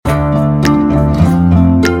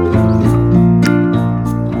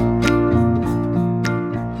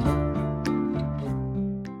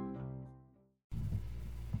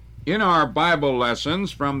our Bible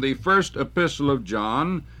lessons from the first epistle of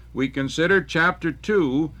John, we consider chapter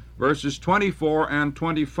 2, verses 24 and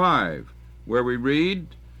 25, where we read,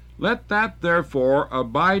 "Let that therefore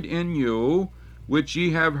abide in you, which ye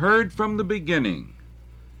have heard from the beginning.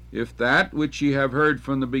 If that which ye have heard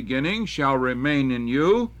from the beginning shall remain in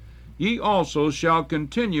you, ye also shall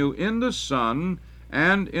continue in the Son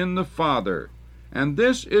and in the Father. And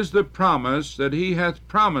this is the promise that he hath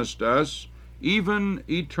promised us, even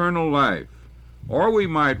eternal life." Or we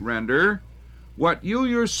might render, "What you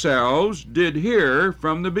yourselves did hear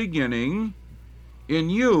from the beginning,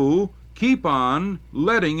 in you keep on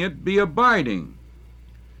letting it be abiding.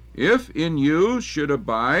 If in you should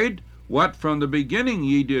abide what from the beginning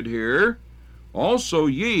ye did hear, also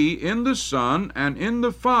ye in the Son and in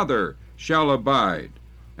the Father shall abide.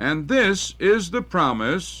 And this is the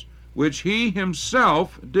promise which he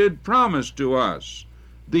himself did promise to us,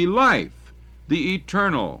 the life, the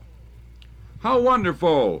eternal." How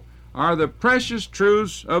wonderful are the precious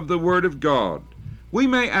truths of the Word of God! We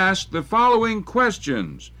may ask the following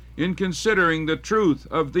questions in considering the truth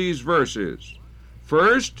of these verses.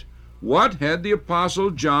 First, what had the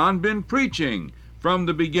Apostle John been preaching from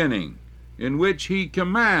the beginning, in which he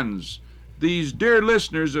commands these dear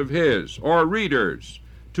listeners of his, or readers,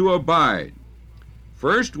 to abide?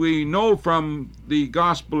 First, we know from the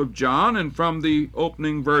Gospel of John and from the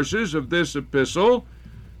opening verses of this epistle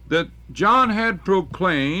that John had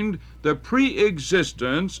proclaimed the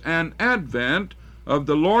pre-existence and advent of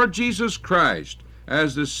the Lord Jesus Christ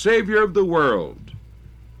as the Savior of the world.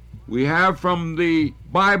 We have from the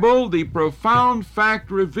Bible the profound fact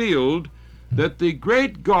revealed that the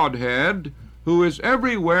great Godhead, who is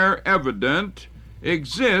everywhere evident,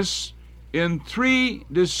 exists in three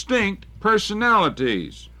distinct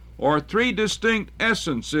personalities, or three distinct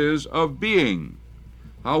essences of being.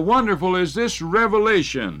 How wonderful is this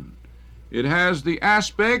revelation! It has the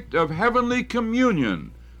aspect of heavenly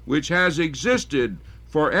communion, which has existed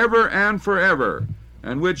forever and forever,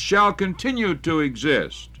 and which shall continue to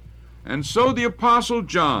exist. And so the Apostle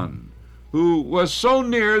John, who was so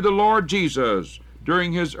near the Lord Jesus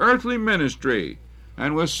during his earthly ministry,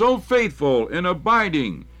 and was so faithful in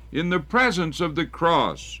abiding in the presence of the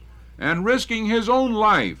cross, and risking his own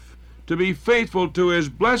life to be faithful to his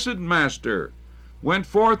blessed Master, went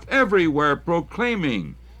forth everywhere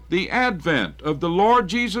proclaiming the advent of the Lord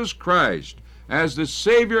Jesus Christ as the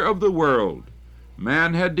Savior of the world.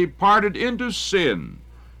 Man had departed into sin.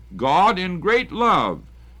 God, in great love,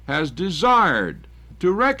 has desired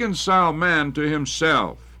to reconcile man to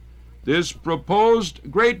himself. This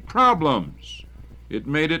proposed great problems. It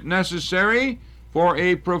made it necessary for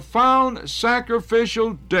a profound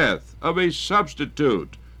sacrificial death of a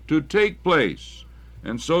substitute to take place.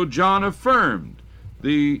 And so John affirmed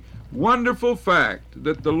the wonderful fact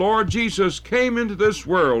that the Lord Jesus came into this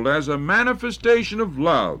world as a manifestation of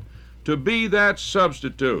love to be that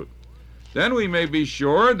substitute. Then we may be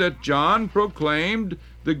sure that John proclaimed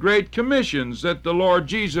the great commissions that the Lord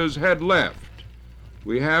Jesus had left.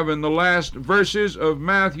 We have in the last verses of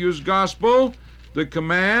Matthew's Gospel the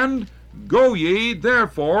command, "Go ye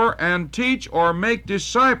therefore and teach or make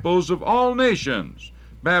disciples of all nations,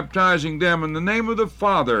 baptizing them in the name of the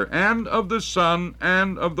Father and of the Son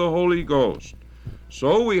and of the Holy Ghost."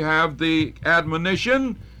 So we have the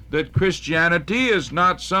admonition that Christianity is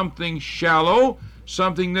not something shallow,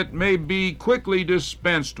 something that may be quickly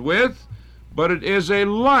dispensed with, but it is a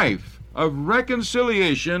life of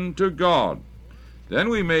reconciliation to God. Then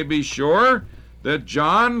we may be sure that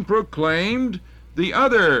John proclaimed the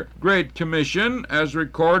other great commission as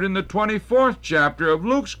recorded in the 24th chapter of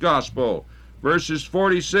Luke's Gospel, verses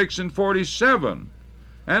 46 and 47,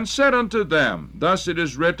 and said unto them, "Thus it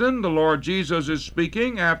is written," the Lord Jesus is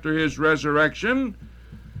speaking after his resurrection,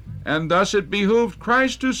 "and thus it behooved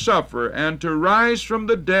Christ to suffer and to rise from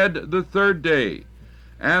the dead the third day,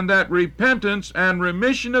 and that repentance and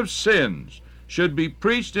remission of sins should be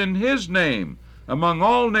preached in his name among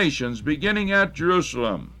all nations, beginning at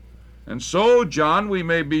Jerusalem." And so John, we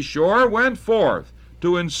may be sure, went forth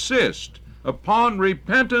to insist upon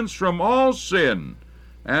repentance from all sin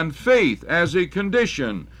and faith as a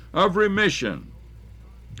condition of remission.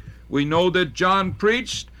 We know that John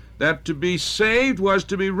preached that to be saved was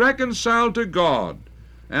to be reconciled to God,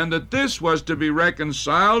 and that this was to be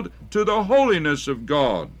reconciled to the holiness of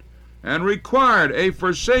God, and required a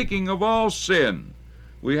forsaking of all sin.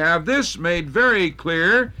 We have this made very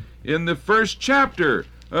clear in the first chapter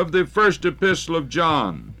of the first epistle of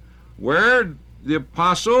John, where the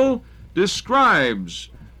apostle describes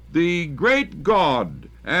the great God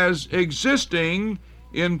as existing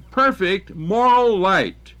in perfect moral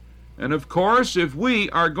light, And of course, if we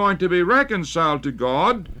are going to be reconciled to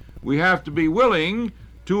God, we have to be willing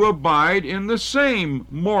to abide in the same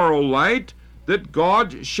moral light that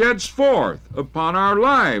God sheds forth upon our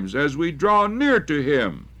lives as we draw near to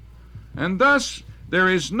Him. And thus, there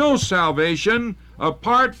is no salvation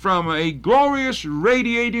apart from a glorious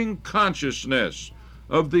radiating consciousness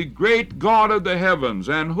of the great God of the heavens.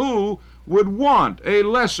 And who would want a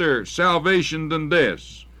lesser salvation than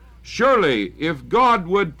this? Surely, if God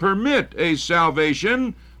would permit a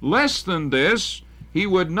salvation less than this, He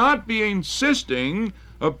would not be insisting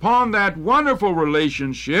upon that wonderful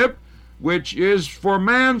relationship which is for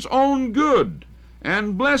man's own good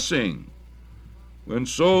and blessing. And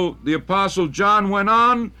so the Apostle John went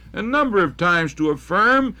on a number of times to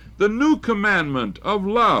affirm the new commandment of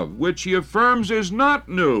love, which he affirms is not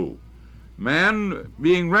new. Man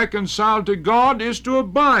being reconciled to God is to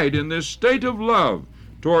abide in this state of love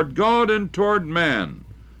toward God and toward man.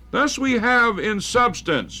 Thus we have in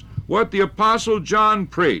substance what the Apostle John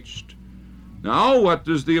preached. Now, what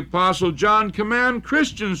does the Apostle John command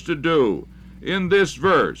Christians to do in this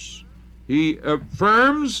verse? He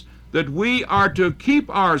affirms that we are to keep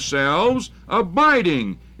ourselves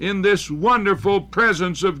abiding in this wonderful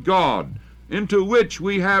presence of God, into which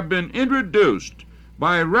we have been introduced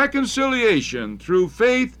by reconciliation through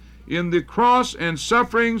faith in the cross and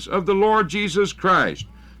sufferings of the Lord Jesus Christ.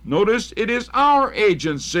 Notice it is our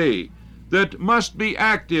agency that must be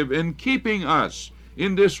active in keeping us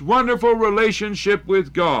in this wonderful relationship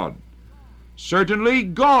with God. Certainly,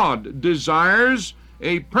 God desires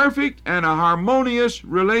a perfect and a harmonious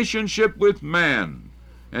relationship with man.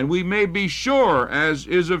 And we may be sure, as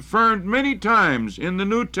is affirmed many times in the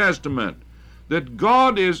New Testament, that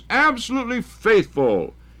God is absolutely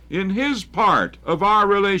faithful in His part of our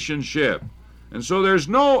relationship. And so there's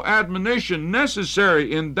no admonition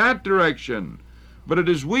necessary in that direction, but it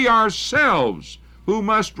is we ourselves who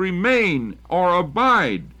must remain or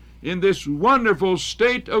abide in this wonderful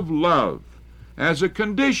state of love as a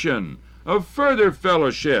condition of further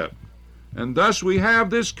fellowship. And thus we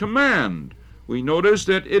have this command. We notice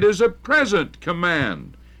that it is a present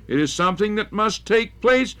command. It is something that must take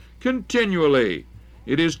place continually.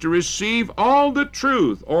 It is to receive all the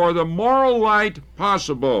truth or the moral light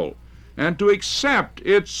possible, and to accept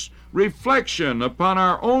its reflection upon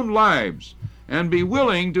our own lives, and be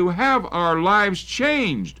willing to have our lives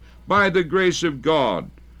changed by the grace of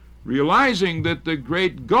God, realizing that the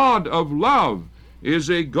great God of love is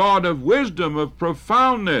a God of wisdom, of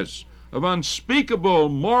profoundness, of unspeakable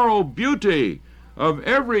moral beauty, of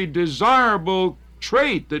every desirable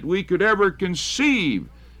trait that we could ever conceive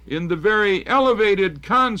in the very elevated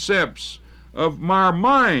concepts of our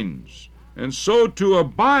minds. And so to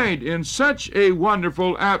abide in such a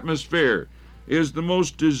wonderful atmosphere is the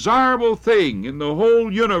most desirable thing in the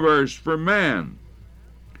whole universe for man.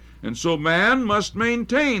 And so man must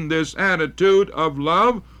maintain this attitude of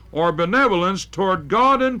love or benevolence toward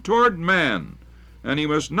God and toward man. And he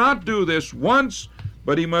must not do this once,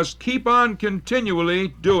 but he must keep on continually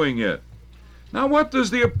doing it. Now, what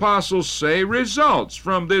does the apostle say results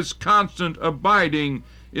from this constant abiding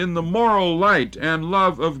in the moral light and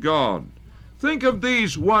love of God? Think of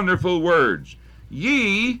these wonderful words: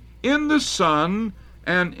 "Ye in the Son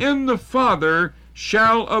and in the Father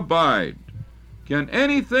shall abide." Can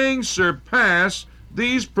anything surpass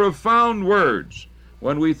these profound words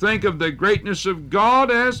when we think of the greatness of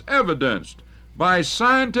God as evidenced by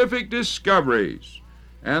scientific discoveries,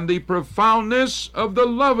 and the profoundness of the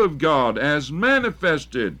love of God as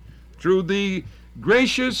manifested through the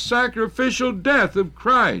gracious sacrificial death of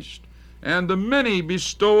Christ, and the many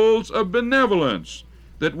bestowals of benevolence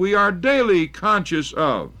that we are daily conscious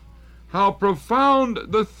of? How profound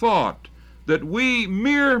the thought that we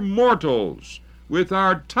mere mortals, with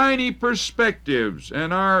our tiny perspectives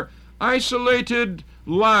and our isolated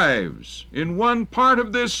lives in one part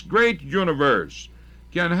of this great universe,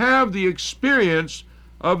 can have the experience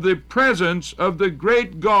of the presence of the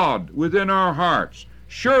great God within our hearts.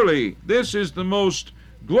 Surely this is the most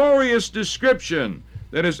glorious description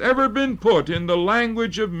that has ever been put in the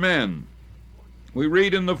language of men. We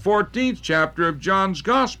read in the 14th chapter of John's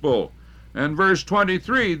Gospel, and verse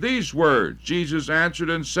 23, these words: "Jesus answered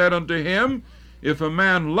and said unto him, If a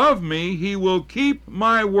man love me, he will keep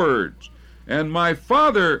my words, and my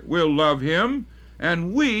Father will love him,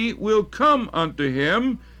 and we will come unto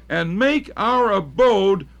him, and make our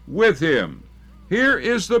abode with him." Here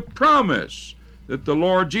is the promise that the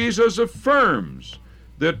Lord Jesus affirms,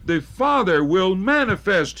 that the Father will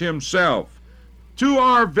manifest himself to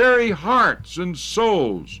our very hearts and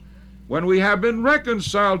souls when we have been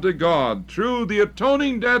reconciled to God through the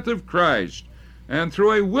atoning death of Christ, and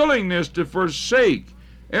through a willingness to forsake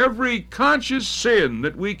every conscious sin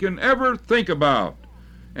that we can ever think about,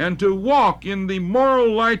 and to walk in the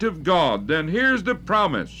moral light of God, then here's the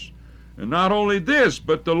promise. And not only this,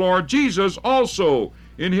 but the Lord Jesus also,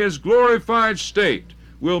 in his glorified state,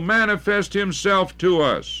 will manifest himself to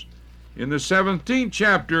us. In the 17th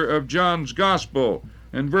chapter of John's Gospel,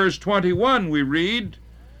 and verse 21, we read,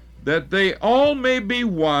 that they all may be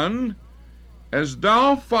one, as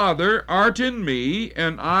thou, Father, art in me,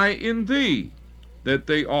 and I in thee, that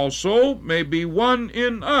they also may be one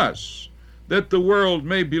in us, that the world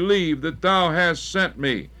may believe that thou hast sent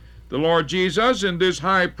me. The Lord Jesus, in this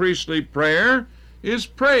high priestly prayer, is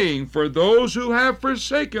praying for those who have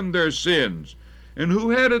forsaken their sins, and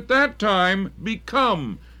who had at that time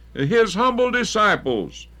become his humble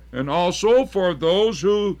disciples, and also for those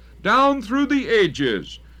who, down through the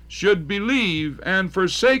ages, should believe and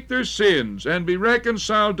forsake their sins and be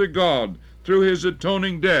reconciled to God through his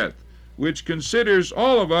atoning death, which considers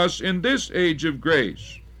all of us in this age of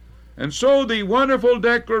grace. And so the wonderful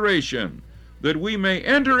declaration that we may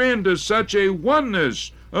enter into such a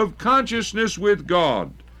oneness of consciousness with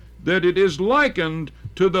God, that it is likened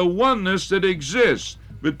to the oneness that exists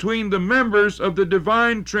between the members of the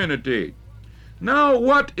divine Trinity. Now,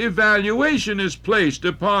 what evaluation is placed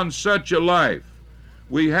upon such a life?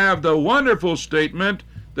 We have the wonderful statement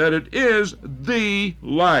that it is the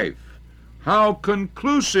life. How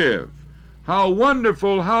conclusive, how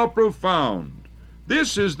wonderful, how profound.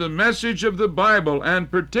 This is the message of the Bible,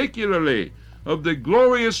 and particularly of the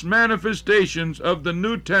glorious manifestations of the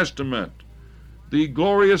New Testament. The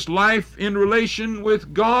glorious life in relation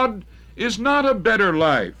with God is not a better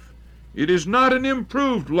life. It is not an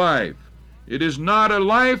improved life. It is not a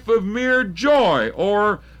life of mere joy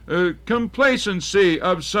or complacency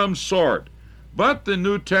of some sort. But the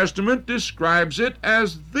New Testament describes it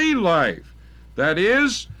as the life. That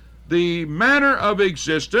is, the manner of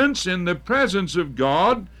existence in the presence of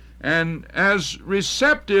God, and as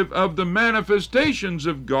receptive of the manifestations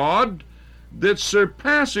of God, that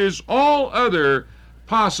surpasses all other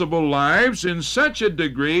possible lives in such a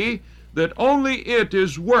degree that only it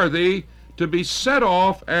is worthy to be set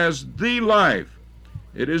off as the life.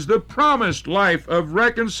 It is the promised life of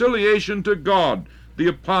reconciliation to God, the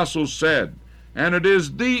apostles said, and it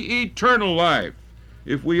is the eternal life.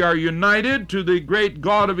 If we are united to the great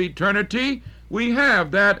God of eternity, we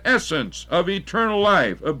have that essence of eternal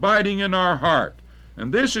life abiding in our heart.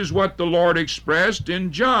 And this is what the Lord expressed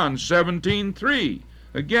in John 17:3,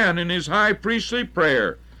 again in his high priestly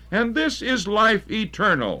prayer. And this is life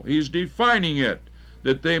eternal. He's defining it,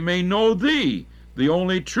 that they may know thee, the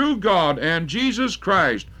only true God, and Jesus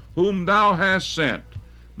Christ, whom thou hast sent.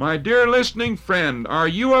 My dear listening friend, are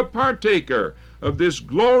you a partaker of this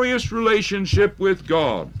glorious relationship with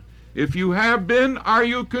God? If you have been, are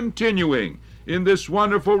you continuing in this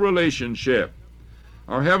wonderful relationship?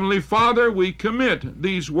 Our Heavenly Father, we commit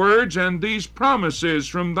these words and these promises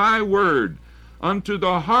from thy word unto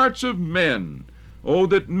the hearts of men, oh,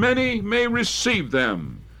 that many may receive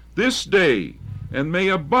them this day, and may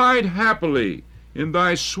abide happily in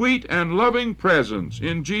thy sweet and loving presence.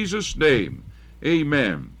 In Jesus' name,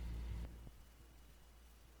 amen.